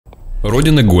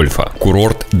Родина гольфа.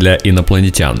 Курорт для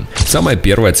инопланетян. Самая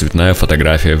первая цветная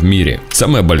фотография в мире.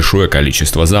 Самое большое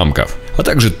количество замков. А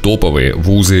также топовые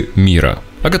вузы мира,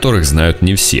 о которых знают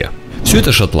не все. Все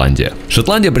это Шотландия.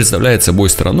 Шотландия представляет собой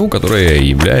страну, которая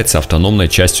является автономной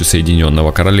частью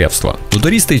Соединенного Королевства. Но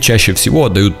туристы чаще всего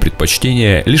отдают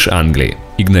предпочтение лишь Англии,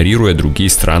 игнорируя другие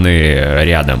страны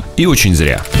рядом. И очень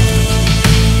зря.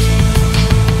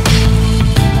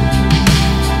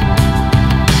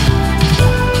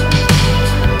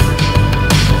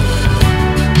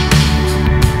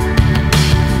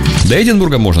 До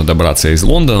Эдинбурга можно добраться из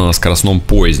Лондона на скоростном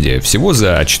поезде всего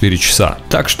за 4 часа.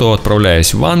 Так что,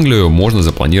 отправляясь в Англию, можно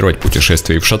запланировать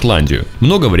путешествие в Шотландию.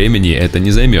 Много времени это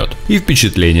не займет, и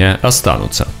впечатления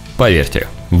останутся. Поверьте,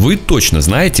 вы точно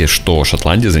знаете, что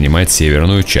Шотландия занимает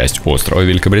северную часть острова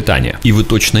Великобритания. И вы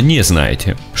точно не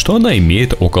знаете, что она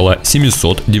имеет около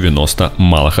 790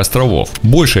 малых островов,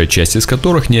 большая часть из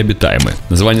которых необитаемы.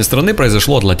 Название страны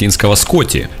произошло от латинского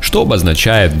 «скотти», что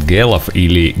обозначает гэлов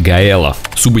или гаэлов,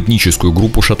 субэтническую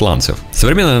группу шотландцев.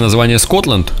 Современное название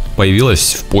Скотланд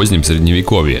появилось в позднем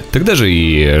средневековье. Тогда же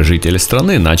и жители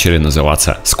страны начали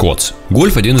называться скотс.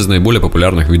 Гольф — один из наиболее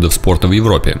популярных видов спорта в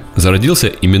Европе. Зародился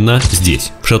именно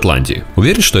здесь, в Шотландии.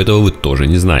 Уверен, что этого вы тоже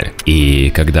не знали. И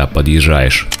когда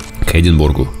подъезжаешь к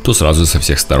Эдинбургу, то сразу со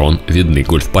всех сторон видны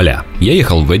гольф-поля. Я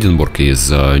ехал в Эдинбург из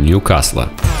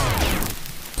Ньюкасла.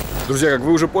 Друзья, как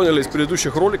вы уже поняли из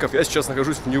предыдущих роликов, я сейчас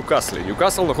нахожусь в Ньюкасле.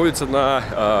 Ньюкасл находится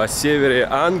на севере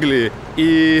Англии,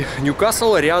 и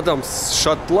Ньюкасл рядом с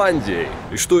Шотландией.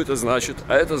 И что это значит?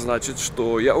 А это значит,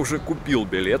 что я уже купил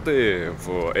билеты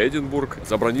в Эдинбург,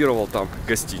 забронировал там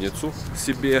гостиницу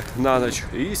себе на ночь,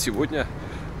 и сегодня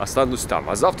останусь там.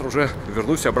 А завтра уже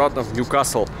вернусь обратно в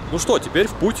Ньюкасл. Ну что, теперь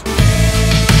в путь.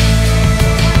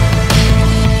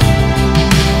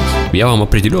 Я вам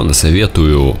определенно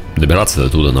советую добираться до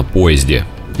туда на поезде.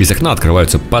 Из окна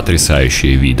открываются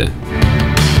потрясающие виды.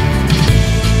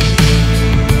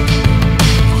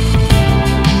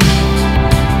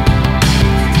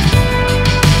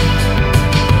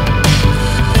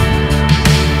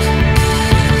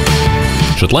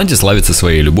 Шотландия славится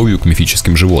своей любовью к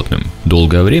мифическим животным.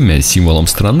 Долгое время символом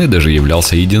страны даже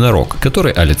являлся единорог,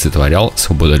 который олицетворял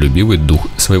свободолюбивый дух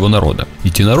своего народа.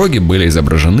 Единороги были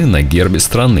изображены на гербе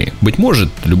страны. Быть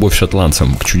может, любовь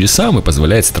шотландцам к чудесам и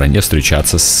позволяет стране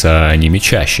встречаться с ними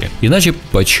чаще. Иначе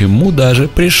почему даже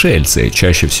пришельцы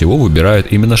чаще всего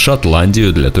выбирают именно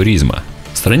Шотландию для туризма?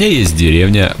 В стране есть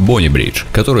деревня Боннибридж,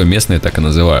 которую местные так и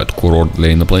называют курорт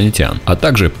для инопланетян, а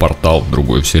также портал в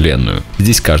другую вселенную.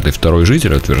 Здесь каждый второй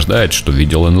житель утверждает, что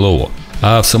видел НЛО.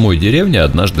 А в самой деревне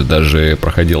однажды даже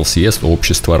проходил съезд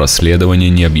общества расследования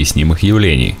необъяснимых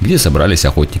явлений, где собрались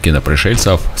охотники на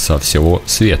пришельцев со всего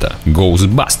света –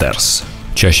 Ghostbusters.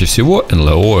 Чаще всего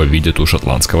НЛО видят у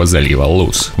шотландского залива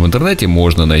Луз. В интернете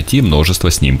можно найти множество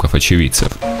снимков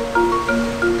очевидцев.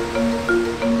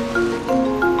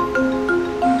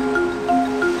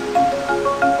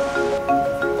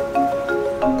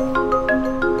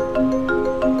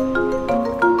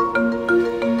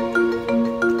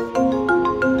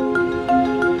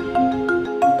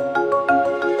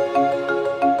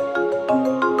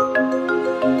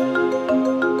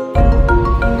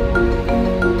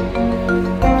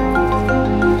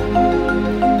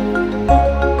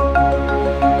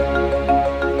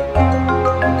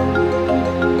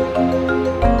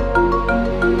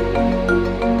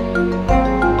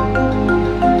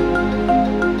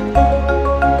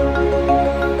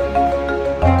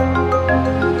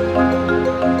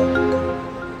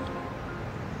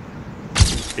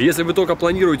 Если вы только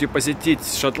планируете посетить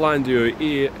Шотландию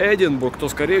и Эдинбург, то,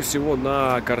 скорее всего,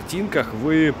 на картинках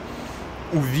вы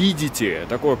увидите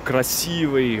такой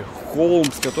красивый холм,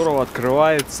 с которого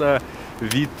открывается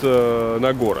вид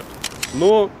на город.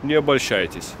 Но не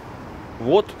обольщайтесь.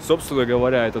 Вот, собственно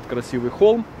говоря, этот красивый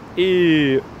холм,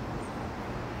 и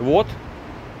вот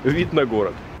вид на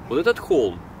город. Вот этот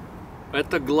холм —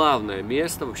 это главное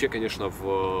место, вообще, конечно,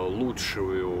 в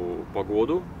лучшую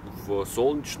погоду, в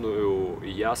солнечную,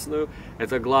 ясную.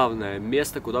 Это главное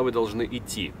место, куда вы должны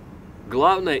идти.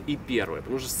 Главное и первое,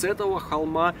 потому что с этого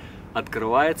холма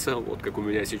открывается, вот как у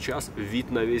меня сейчас, вид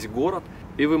на весь город,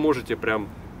 и вы можете прям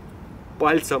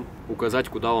пальцем указать,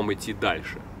 куда вам идти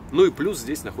дальше. Ну и плюс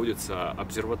здесь находится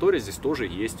обсерватория, здесь тоже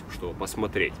есть что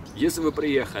посмотреть. Если вы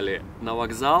приехали на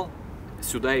вокзал,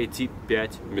 сюда идти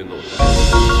 5 минут.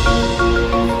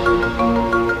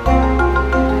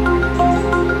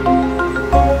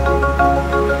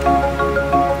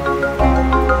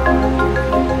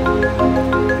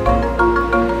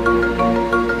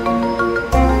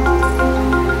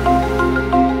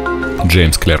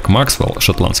 Джеймс Клерк Максвелл,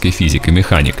 шотландский физик и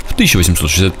механик, в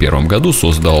 1861 году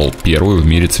создал первую в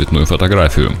мире цветную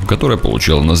фотографию, которая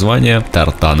получила название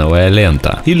 «Тартановая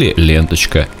лента» или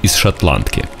 «Ленточка из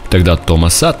шотландки». Тогда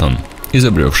Томас Саттон,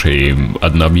 изобретший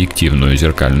однообъективную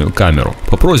зеркальную камеру,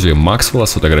 по просьбе Максвелла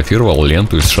сфотографировал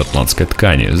ленту из шотландской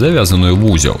ткани, завязанную в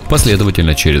узел,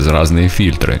 последовательно через разные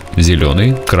фильтры –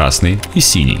 зеленый, красный и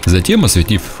синий. Затем,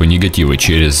 осветив негативы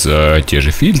через те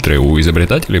же фильтры, у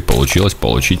изобретателей получилось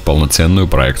получить полноценную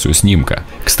проекцию снимка.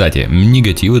 Кстати,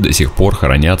 негативы до сих пор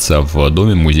хранятся в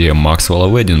доме музея Максвелла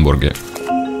в Эдинбурге.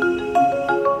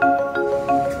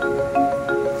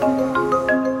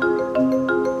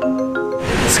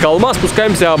 С холма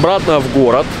спускаемся обратно в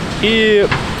город и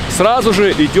сразу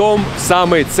же идем в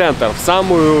самый центр, в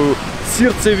самую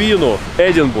сердцевину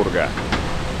Эдинбурга.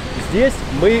 Здесь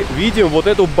мы видим вот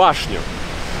эту башню.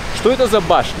 Что это за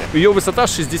башня? Ее высота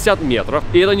 60 метров.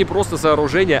 И это не просто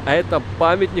сооружение, а это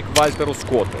памятник Вальтеру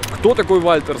Скотту. Кто такой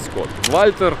Вальтер Скотт?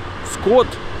 Вальтер Скотт,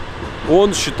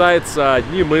 он считается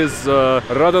одним из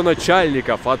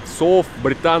родоначальников, отцов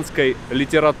британской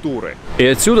литературы. И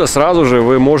отсюда сразу же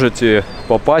вы можете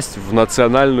попасть в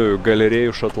Национальную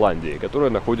галерею Шотландии, которая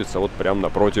находится вот прямо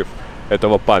напротив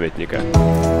этого памятника.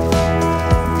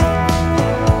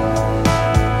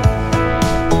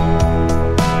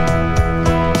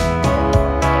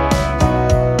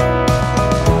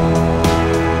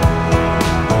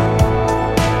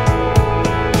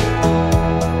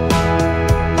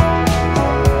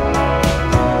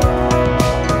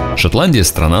 Шотландия –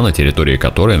 страна, на территории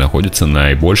которой находится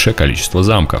наибольшее количество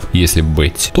замков. Если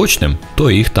быть точным, то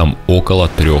их там около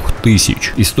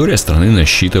 3000. История страны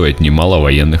насчитывает немало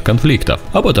военных конфликтов,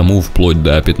 а потому вплоть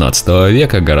до 15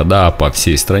 века города по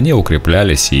всей стране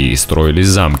укреплялись и строились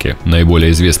замки. Наиболее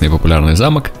известный и популярный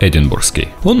замок – Эдинбургский.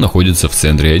 Он находится в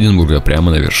центре Эдинбурга, прямо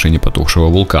на вершине потухшего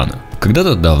вулкана.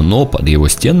 Когда-то давно под его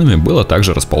стенами было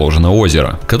также расположено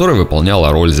озеро, которое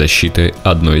выполняло роль защиты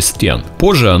одной из стен.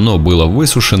 Позже оно было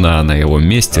высушено, а на его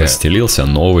месте расстелился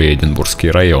новый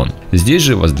Эдинбургский район. Здесь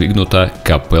же воздвигнута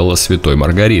капелла Святой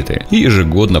Маргариты, и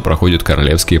ежегодно проходят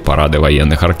королевские парады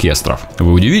военных оркестров.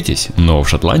 Вы удивитесь, но в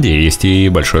Шотландии есть и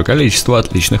большое количество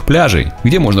отличных пляжей,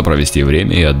 где можно провести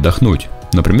время и отдохнуть.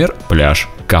 Например, пляж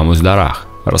Камус-Дарах,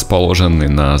 расположенный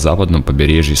на западном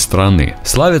побережье страны,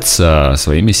 славится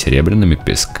своими серебряными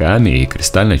песками и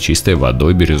кристально чистой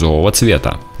водой бирюзового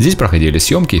цвета. Здесь проходили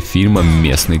съемки фильма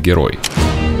 «Местный герой».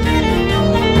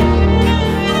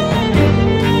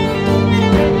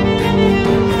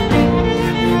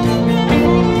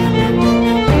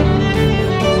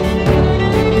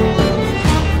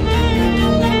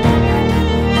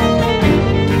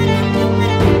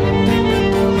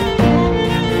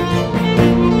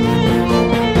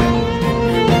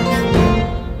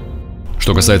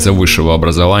 Что касается высшего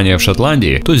образования в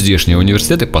Шотландии, то здешние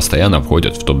университеты постоянно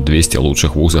входят в топ-200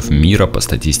 лучших вузов мира по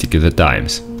статистике The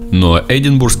Times. Но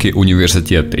Эдинбургский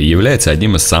университет является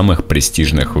одним из самых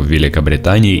престижных в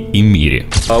Великобритании и мире.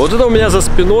 А вот это у меня за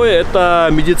спиной, это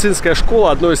медицинская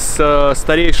школа, одно из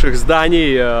старейших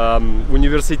зданий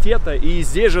университета. И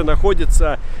здесь же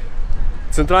находится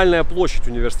центральная площадь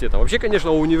университета. Вообще,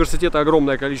 конечно, у университета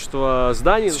огромное количество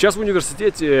зданий. Сейчас в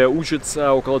университете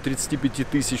учатся около 35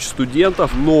 тысяч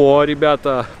студентов. Но,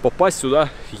 ребята, попасть сюда,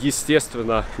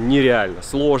 естественно, нереально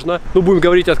сложно. Ну, будем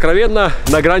говорить откровенно,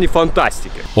 на грани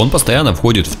фантастики. Он постоянно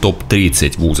входит в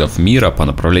топ-30 вузов мира по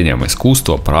направлениям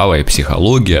искусства, права и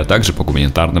психологии, а также по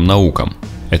гуманитарным наукам.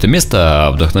 Это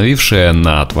место, вдохновившее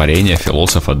на творение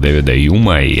философа Дэвида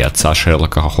Юма и отца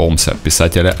Шерлока Холмса,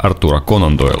 писателя Артура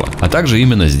Конан Дойла. А также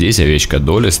именно здесь овечка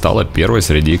Долли стала первой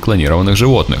среди клонированных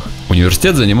животных.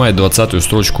 Университет занимает 20-ю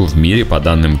строчку в мире по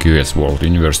данным QS World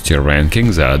University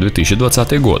Ranking за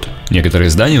 2020 год. Некоторые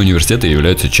здания университета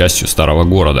являются частью старого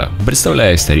города,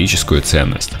 представляя историческую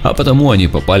ценность, а потому они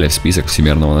попали в список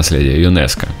всемирного наследия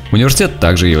ЮНЕСКО. Университет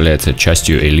также является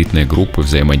частью элитной группы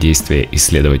взаимодействия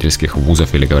исследовательских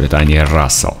вузов Великобритании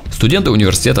Рассел. Студенты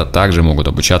университета также могут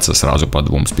обучаться сразу по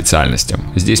 2 специальностям.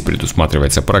 Здесь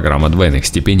предусматривается программа двойных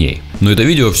степеней. Но это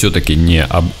видео все-таки не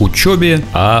об учебе,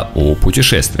 а о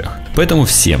путешествиях. Поэтому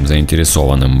всем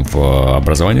заинтересованным в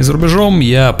образовании за рубежом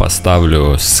я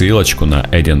поставлю ссылочку на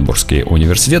Эдинбургский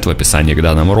университет в описании к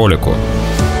данному ролику.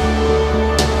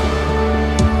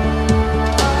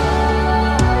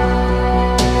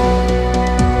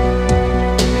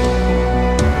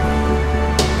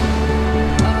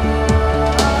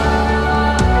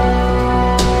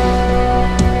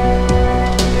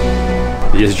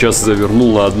 Я сейчас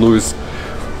завернул на одну из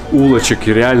улочек,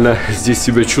 и реально здесь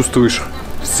себя чувствуешь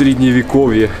в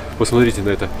средневековье. Посмотрите на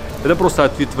это. Это просто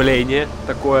ответвление,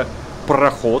 такое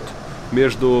проход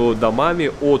между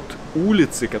домами от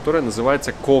улицы, которая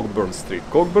называется Кокберн-стрит.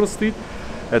 Кокберн-стрит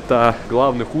 — это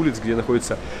главных улиц, где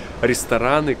находятся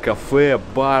рестораны, кафе,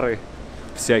 бары,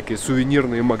 всякие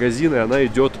сувенирные магазины. Она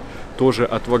идет тоже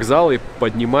от вокзала и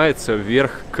поднимается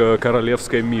вверх к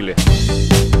Королевской миле.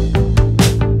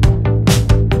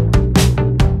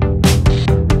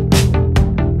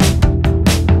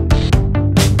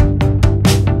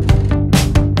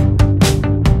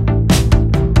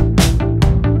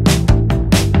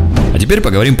 Теперь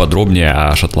поговорим подробнее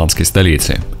о шотландской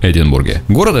столице – Эдинбурге.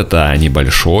 Город это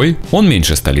небольшой, он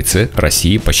меньше столицы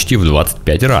России почти в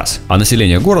 25 раз, а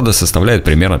население города составляет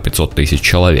примерно 500 тысяч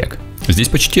человек. Здесь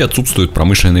почти отсутствуют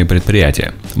промышленные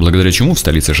предприятия, благодаря чему в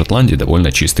столице Шотландии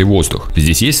довольно чистый воздух.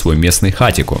 Здесь есть свой местный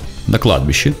хатику. На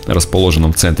кладбище,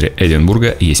 расположенном в центре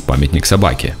Эдинбурга, есть памятник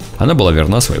собаке. Она была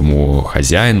верна своему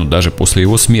хозяину даже после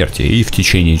его смерти и в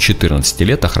течение 14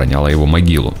 лет охраняла его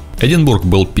могилу. Эдинбург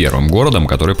был первым городом,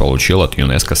 который получил от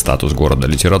ЮНЕСКО статус города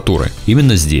литературы.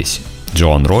 Именно здесь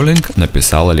Джоан Роулинг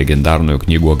написала легендарную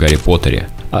книгу о Гарри Поттере,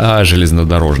 а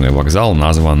железнодорожный вокзал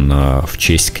назван в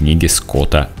честь книги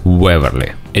Скотта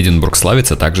Уэверли. Эдинбург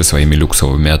славится также своими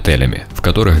люксовыми отелями, в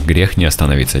которых грех не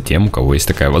остановиться тем, у кого есть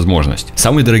такая возможность.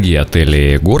 Самые дорогие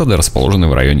отели города расположены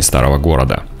в районе Старого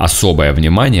города. Особое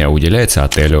внимание уделяется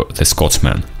отелю The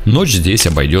Scotsman. Ночь здесь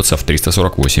обойдется в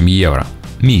 348 евро.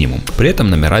 Минимум. При этом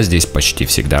номера здесь почти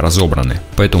всегда разобраны,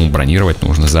 поэтому бронировать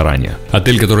нужно заранее.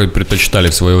 Отель, который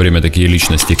предпочитали в свое время такие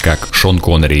личности, как Шон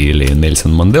Коннери или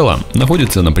Нельсон Мандела,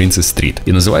 находится на Принцесс-стрит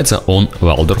и называется он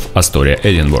Валдорф Астория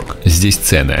Эдинбург. Здесь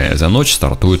цены за ночь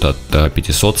стартуют от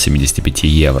 575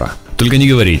 евро. Только не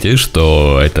говорите,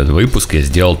 что этот выпуск я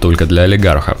сделал только для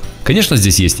олигархов. Конечно,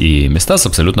 здесь есть и места с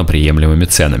абсолютно приемлемыми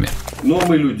ценами. Но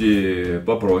мы люди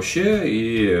попроще,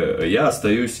 и я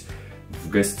остаюсь в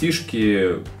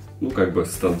гостишке, ну, как бы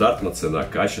стандартная цена,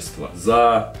 качество.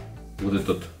 За вот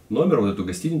этот номер, вот эту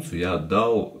гостиницу я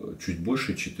отдал чуть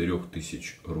больше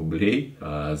 4000 рублей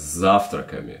с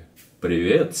завтраками.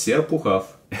 Привет, Серпухов.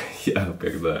 Я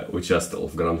когда участвовал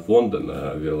в Гранд-фонде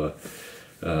на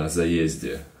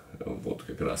велозаезде, вот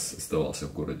как раз оставался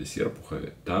в городе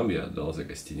Серпухове, там я отдал за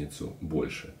гостиницу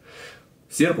больше.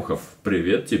 Серпухов,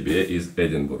 привет тебе из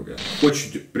Эдинбурга.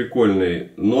 Очень прикольный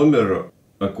номер,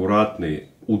 аккуратный,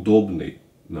 удобный,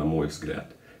 на мой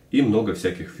взгляд. И много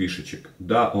всяких фишечек.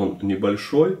 Да, он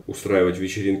небольшой, устраивать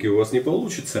вечеринки у вас не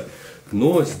получится,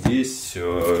 но здесь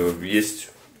есть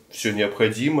все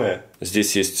необходимое.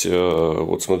 Здесь есть,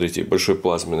 вот смотрите, большой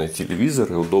плазменный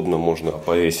телевизор, и удобно можно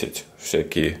повесить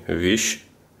всякие вещи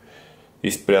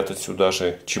и спрятать сюда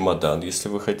же чемодан, если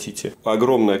вы хотите.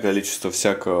 Огромное количество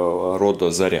всякого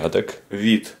рода зарядок.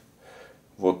 Вид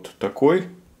вот такой.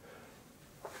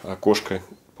 Окошко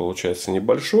получается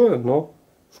небольшое, но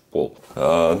в пол.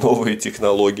 Новые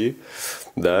технологии.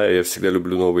 Да, я всегда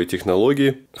люблю новые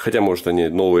технологии. Хотя, может, они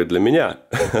новые для меня.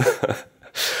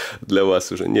 Для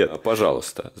вас уже нет.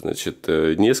 Пожалуйста. Значит,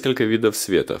 несколько видов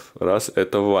светов. Раз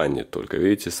это в ванне только.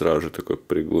 Видите, сразу же такой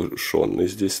приглушенный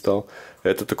здесь стал.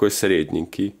 Это такой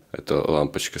средненький. Это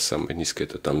лампочка самая низкая.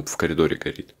 Это там в коридоре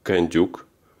горит. Кондюк.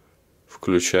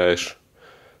 Включаешь.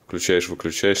 Включаешь,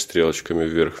 выключаешь, стрелочками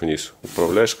вверх-вниз.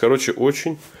 Управляешь. Короче,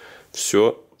 очень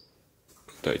все.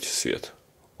 Дайте свет.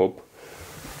 Оп.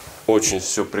 Очень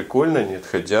все прикольно, не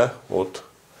отходя от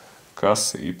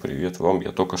кассы. И привет вам,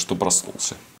 я только что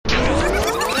проснулся.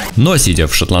 Но сидя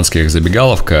в шотландских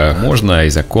забегаловках, можно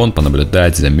из окон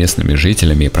понаблюдать за местными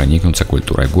жителями и проникнуться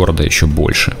культурой города еще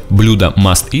больше. Блюдо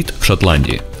must eat в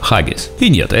Шотландии – хаггис. И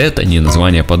нет, это не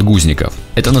название подгузников.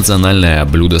 Это национальное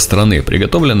блюдо страны,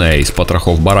 приготовленное из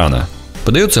потрохов барана.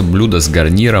 Подается блюдо с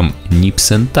гарниром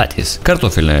нипсентатис –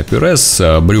 картофельное пюре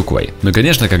с брюквой. Ну и,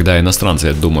 конечно, когда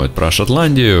иностранцы думают про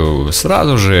Шотландию,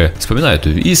 сразу же вспоминают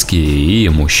виски и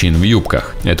мужчин в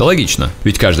юбках. Это логично,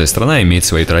 ведь каждая страна имеет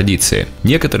свои традиции,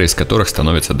 некоторые из которых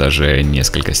становятся даже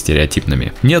несколько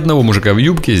стереотипными. Ни одного мужика в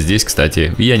юбке здесь,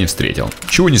 кстати, я не встретил.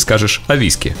 Чего не скажешь о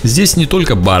виске. Здесь не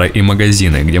только бары и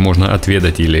магазины, где можно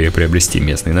отведать или приобрести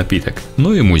местный напиток,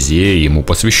 но и музеи, ему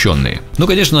посвященные. Ну,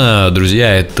 конечно,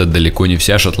 друзья, это далеко не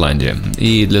вся Шотландия.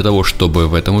 И для того, чтобы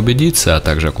в этом убедиться, а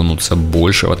также окунуться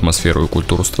больше в атмосферу и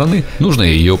культуру страны, нужно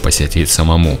ее посетить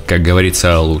самому. Как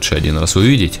говорится, лучше один раз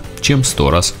увидеть, чем 100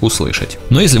 раз услышать.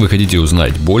 Но если вы хотите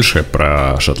узнать больше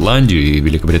про Шотландию и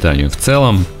Великобританию в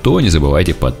целом, то не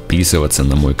забывайте подписываться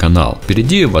на мой канал.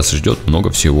 Впереди вас ждет много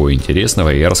всего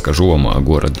интересного, и я расскажу вам о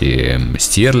городе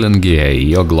Стирлинге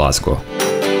и о Глазго.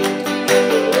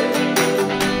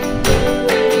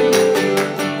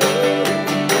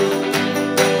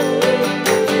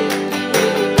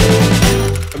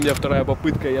 У меня вторая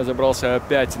попытка, я забрался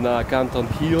опять на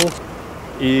Кантон-Хилл.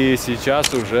 И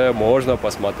сейчас уже можно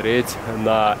посмотреть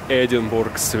на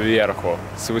Эдинбург сверху,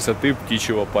 с высоты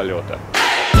птичьего полета.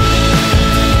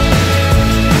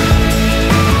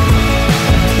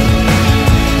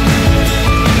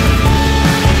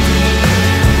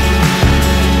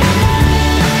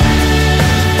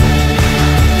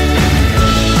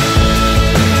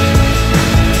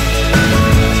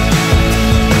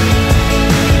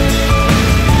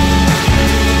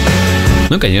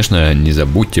 Ну и, конечно, не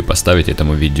забудьте поставить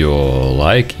этому видео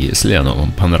лайк, если оно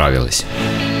вам понравилось.